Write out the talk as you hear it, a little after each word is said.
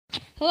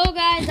Hello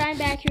guys, I'm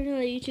back here with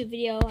another YouTube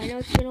video. I know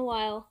it's been a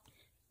while,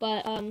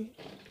 but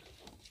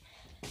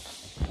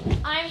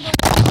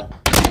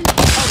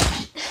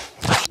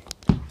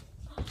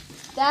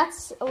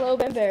that's a little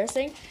bit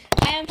embarrassing.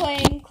 I am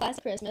playing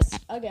Classic Christmas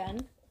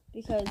again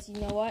because you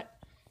know what?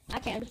 I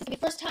can't. It's the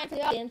first time for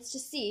the audience to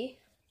see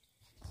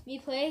me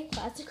play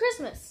Classic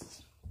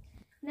Christmas.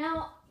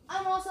 Now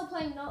I'm also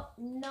playing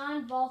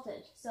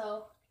non-vaulted,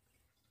 so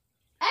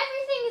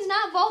everything is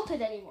not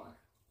vaulted anymore.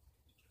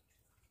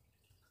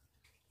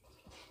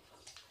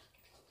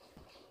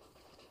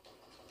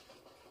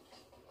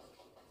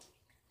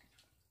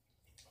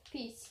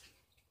 Peace.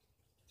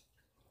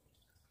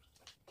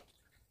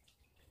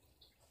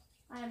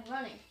 I am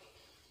running.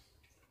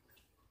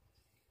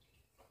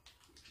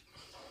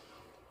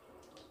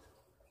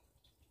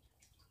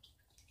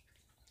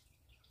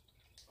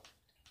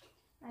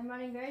 I'm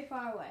running very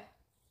far away.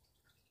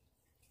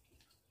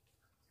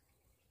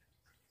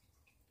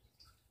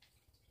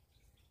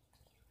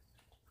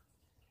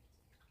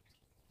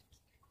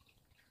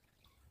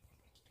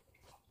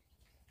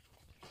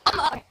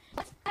 Okay,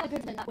 I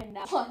could not win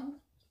that one.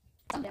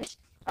 And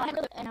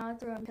now I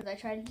threw him because I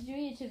tried to do a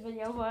YouTube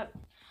video, but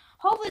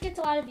hopefully it gets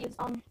a lot of views.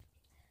 I'm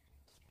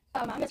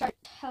gonna start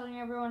telling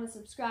everyone to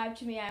subscribe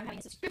to me. I'm having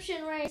a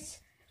subscription race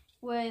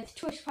with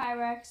Twitch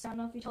Pyrex. I don't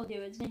know if he told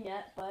you his name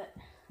yet, but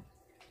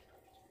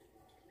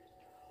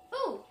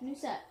ooh, new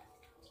set.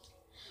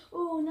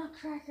 Ooh,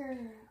 Nutcracker.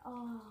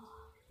 Oh,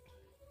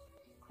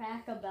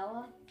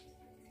 Crackabella.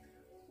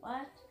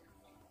 What?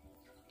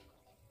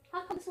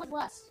 How come this one's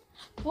less?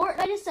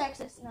 Fortnite is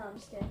sexist. No, I'm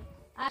just kidding.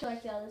 I actually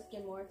like the other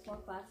skin more. It's more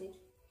classy.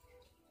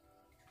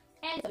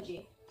 And it's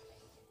OG.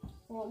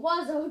 Well, it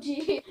was OG.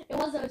 It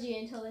was OG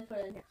until they put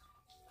it in here.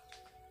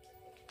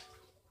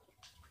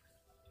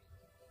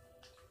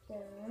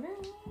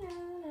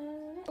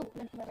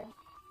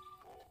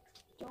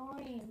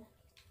 Join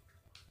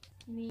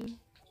me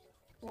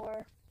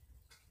for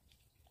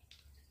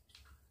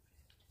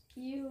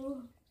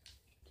YouTube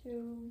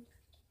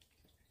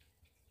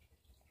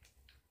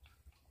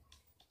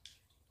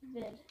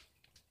vid.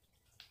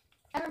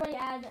 Everybody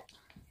add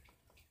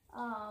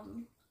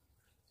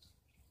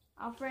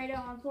Alfredo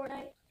on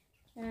Fortnite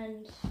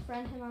and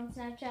friend him on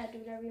Snapchat. Do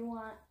whatever you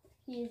want.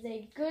 He is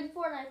a good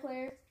Fortnite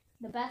player,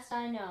 the best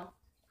I know.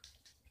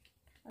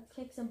 Let's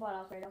kick some butt,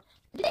 Alfredo.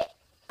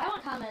 I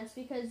want comments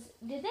because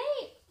did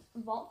they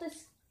vault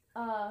this?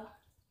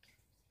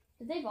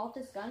 Did they vault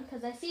this gun?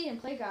 Because I see it in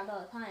Playground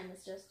all the time.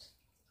 It's just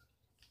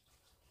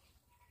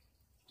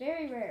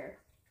very rare.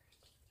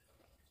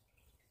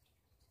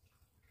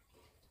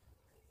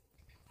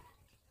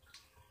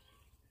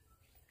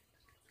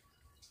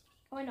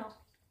 Oh, I know.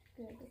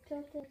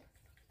 Good.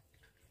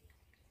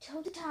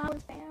 Tilted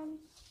towers, bam.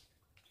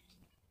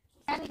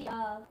 Sadly,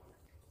 oh,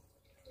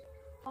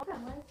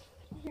 come on,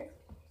 here.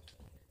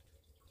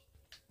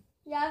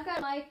 Yeah, I've got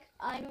a mic.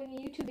 I'm doing a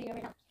YouTube video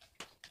right now.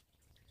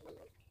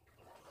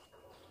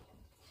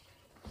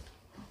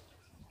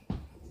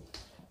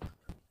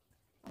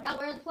 Now,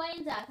 where are the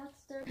planes at? I thought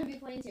there were gonna be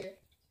planes here.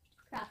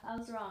 Crap, I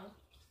was wrong.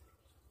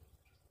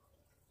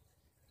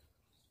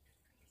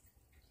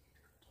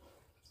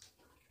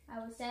 I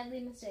was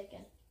sadly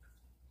mistaken.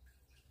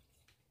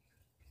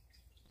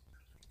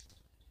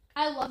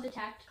 I love the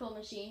tactical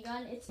machine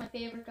gun. It's my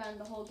favorite gun in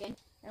the whole game.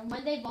 And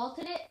when they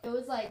vaulted it, it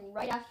was like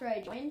right after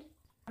I joined.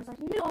 I was like,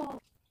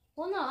 no.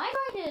 Well, no, I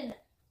joined in.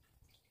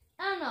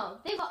 I don't know.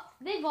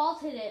 They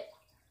vaulted it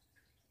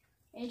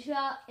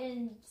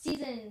in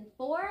season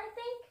 4, I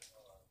think.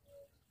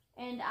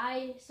 And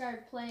I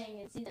started playing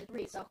in season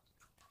 3, so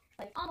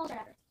like almost right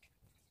after.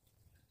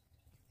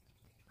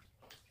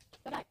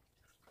 Don't die.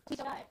 Please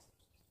don't die.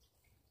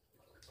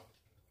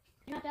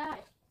 Do not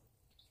die.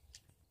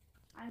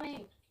 I'm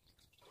playing.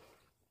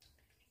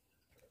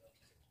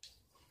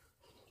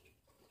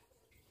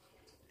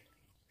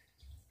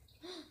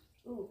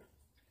 Ooh.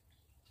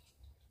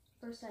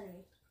 First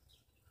enemy.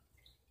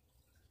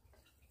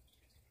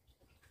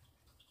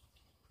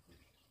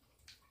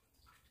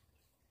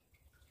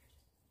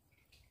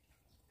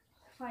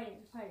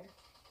 Fighting.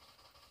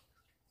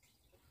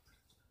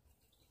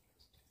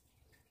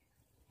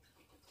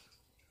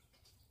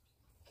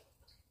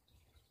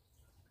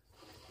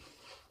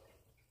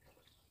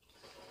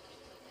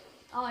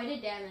 Oh, I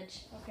did damage.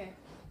 Okay.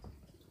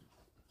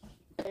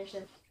 Finish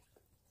him.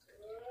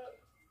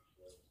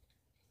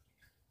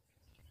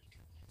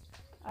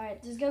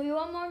 Alright, there's gonna be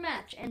one more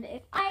match, and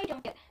if I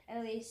don't get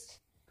at least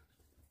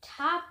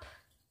top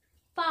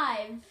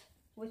 5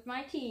 with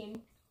my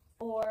team,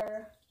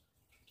 or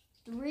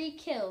 3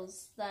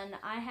 kills, then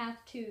I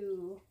have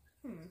to,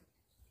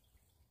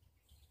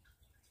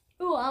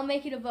 Ooh, I'll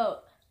make it a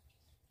vote.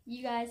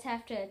 You guys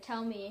have to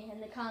tell me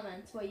in the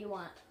comments what you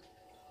want.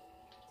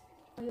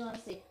 What do you want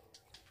to see?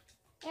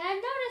 And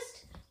I've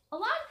noticed a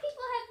lot of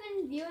people have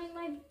been viewing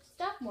my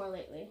stuff more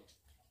lately.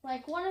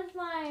 Like one of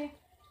my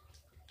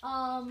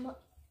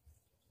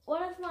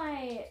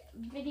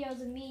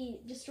videos of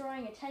me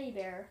destroying a teddy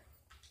bear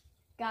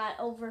got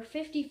over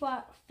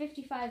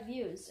 55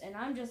 views, and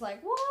I'm just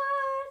like, what?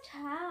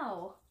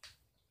 How?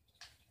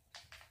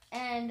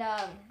 And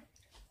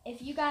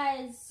if you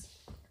guys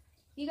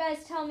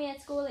tell me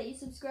at school that you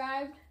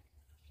subscribed,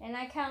 and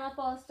I count up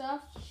all the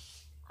stuff,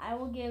 I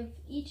will give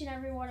each and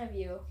every one of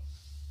you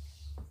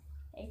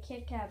a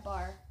Kit Kat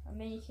bar, a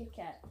mini Kit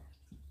Kat.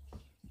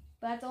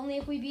 But that's only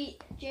if we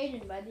beat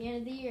Jaden by the end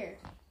of the year,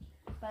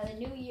 by the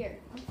new year.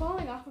 I'm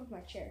falling off of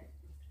my chair.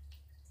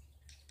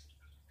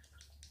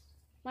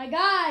 My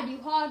God, you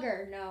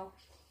hogger! No,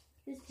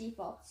 this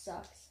default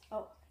sucks.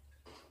 Oh,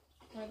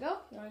 you wanna go?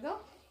 You wanna go?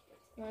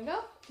 You wanna go?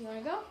 You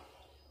wanna go?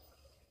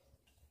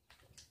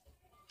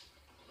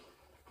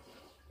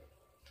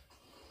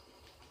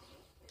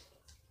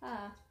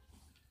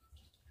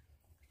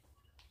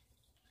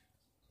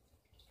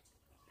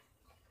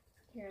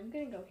 Here, I'm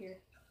gonna go here.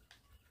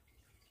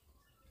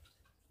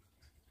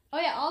 Oh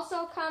yeah,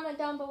 also comment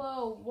down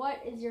below,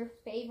 what is your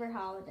favorite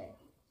holiday?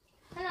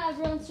 I know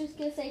everyone's just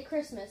gonna say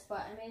Christmas, but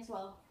I may as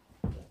well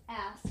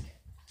ask.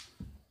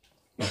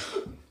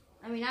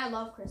 I mean, I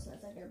love Christmas.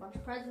 I get a bunch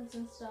of presents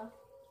and stuff.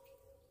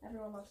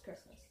 Everyone loves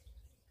Christmas.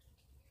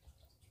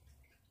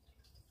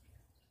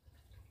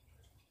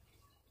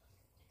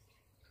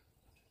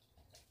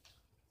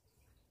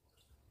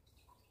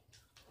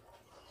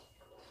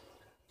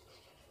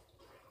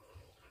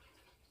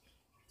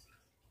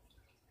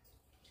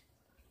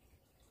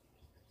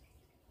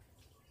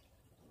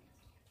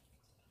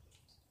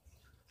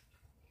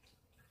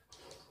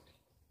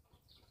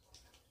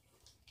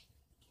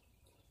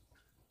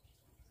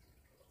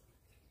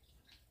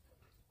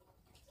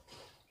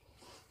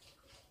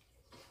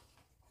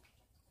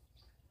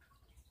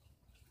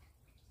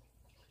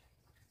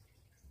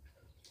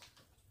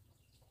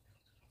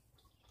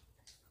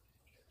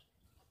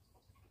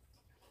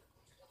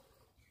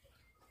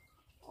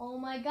 Oh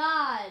my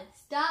God,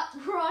 stop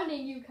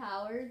running, you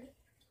coward.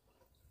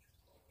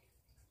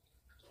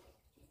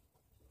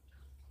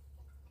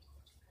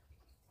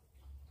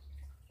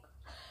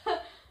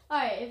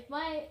 Alright, if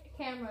my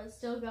camera is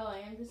still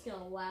going, I'm just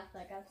gonna laugh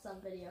like I got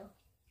some video.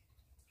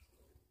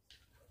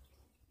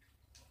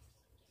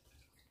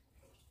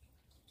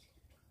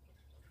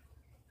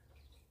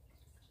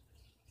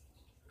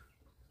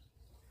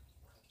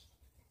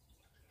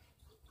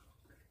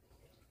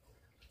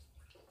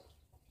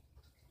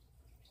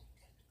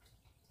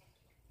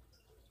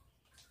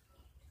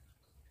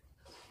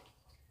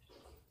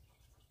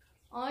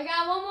 Oh my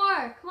God, one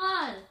more, come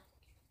on.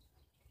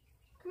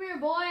 Come here,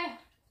 boy.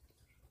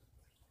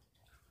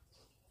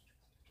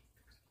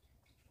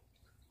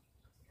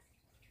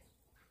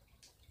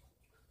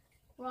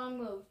 Wrong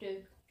move,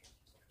 dude.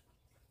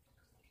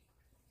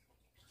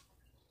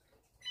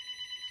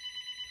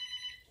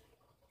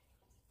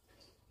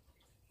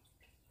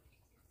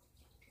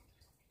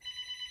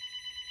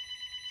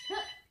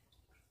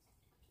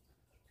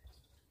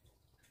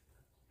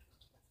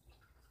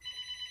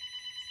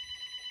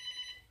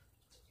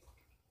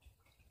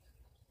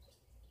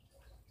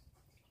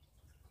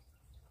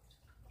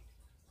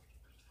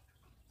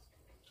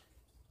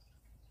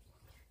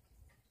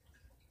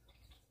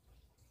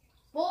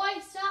 Boy,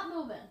 stop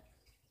moving.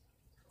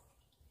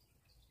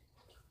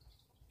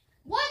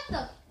 What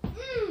the?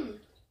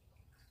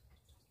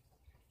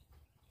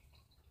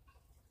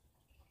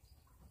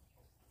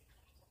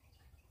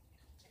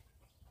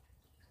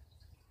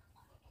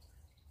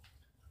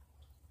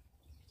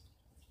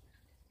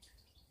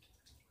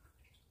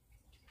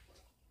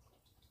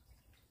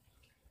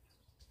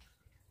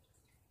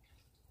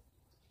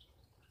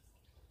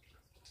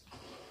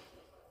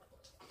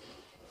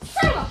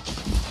 Son of a...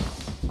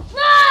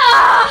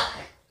 Ah!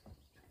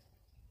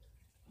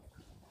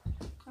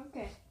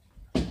 Okay.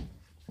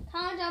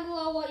 Comment down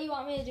below what you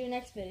want me to do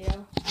next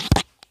video.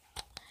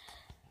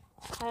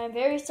 I am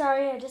very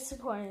sorry I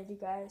disappointed you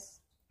guys.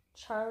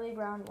 Charlie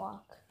Brown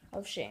Walk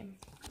of Shame.